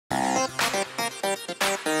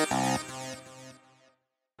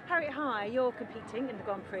Hi, you're competing in the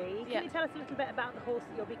Grand Prix. Can you tell us a little bit about the horse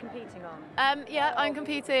that you'll be competing on? Yeah, I'm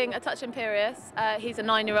competing a Touch Imperious. He's a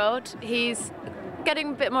 9-year-old. He's getting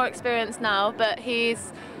a bit more experience now, but he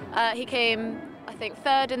came, I think,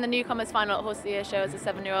 third in the newcomers final at Horse of the Year show as a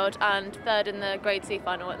 7-year-old and third in the Grade C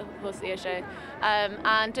final at the Horse of the Year show,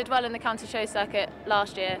 and did well in the county show circuit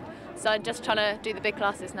last year. So I'm just trying to do the big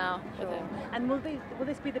classes now with him. And will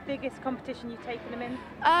this be the biggest competition you've taken him in?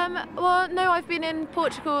 Well, no, I've been in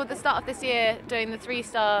Portugal at the start of this year doing the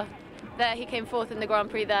 3-star. There he came fourth in the Grand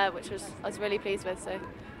Prix there, which I was really pleased with. So,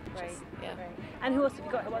 great. Yeah. Great. And who else have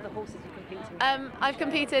you got? What other horses are you competing with? I've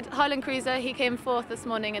competed Highland Cruiser. He came fourth this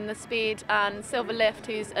morning in the speed, and Silver Lift,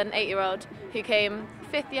 who's an 8-year-old, who came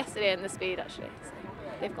fifth yesterday in the speed actually. So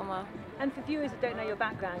they've gone well. And for viewers who don't know your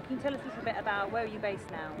background, can you tell us a little bit about where are you based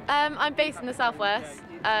now? I'm based in the southwest,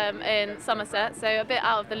 in Somerset, so a bit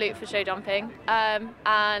out of the loop for show jumping.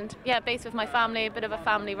 And yeah, based with my family, a bit of a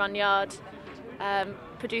family-run yard,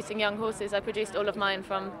 producing young horses. I produced all of mine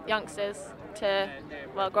from youngsters to,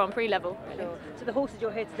 well, Grand Prix level. Really. Sure. So the horses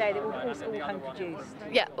you're here today, they're also all home produced?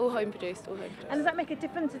 Yeah, all home produced, all home produced. And does that make a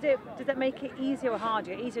difference? Does that make it easier or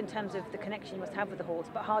harder? Easier in terms of the connection you must have with the horse,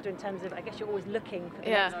 but harder in terms of, I guess you're always looking for the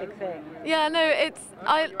next big thing. Yeah, no,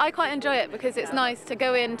 I quite enjoy it because it's nice to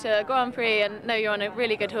go into a Grand Prix and know you're on a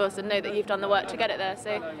really good horse and know that you've done the work to get it there.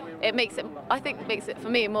 So it makes it, I think, makes it for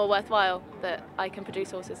me more worthwhile that I can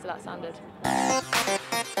produce horses to that standard.